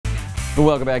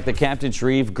Welcome back. The Captain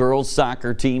Shreve girls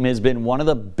soccer team has been one of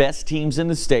the best teams in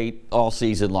the state all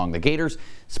season long. The Gators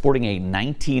sporting a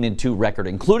 19-2 record,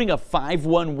 including a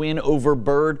 5-1 win over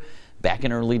Byrd back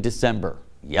in early December.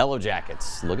 Yellow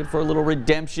Jackets looking for a little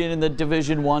redemption in the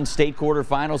Division I state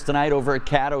quarterfinals tonight over at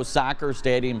Caddo Soccer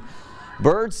Stadium.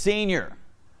 Byrd senior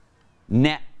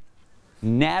Natalie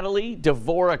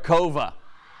Dvorakova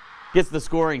gets the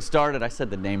scoring started. I said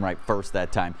the name right first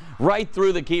that time. Right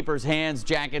through the keeper's hands.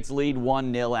 Jackets lead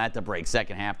 1-0 at the break.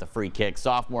 Second half, the free kick.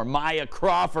 Sophomore Maya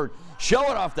Crawford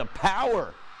showing off the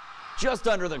power just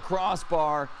under the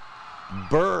crossbar.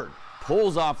 Byrd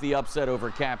pulls off the upset over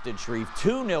Captain Shreve.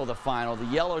 2-0 the final. The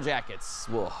Yellow Jackets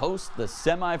will host the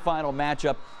semifinal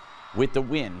matchup with the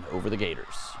win over the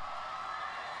Gators.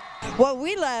 What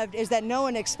we loved is that no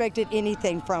one expected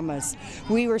anything from us.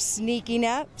 We were sneaking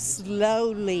up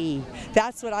slowly.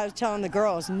 That's what I was telling the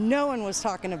girls. No one was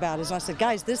talking about it. So I said,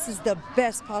 guys, this is the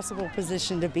best possible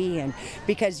position to be in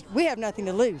because we have nothing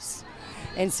to lose.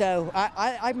 And so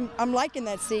I'm liking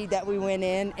that seed that we went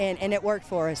in, and it worked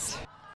for us.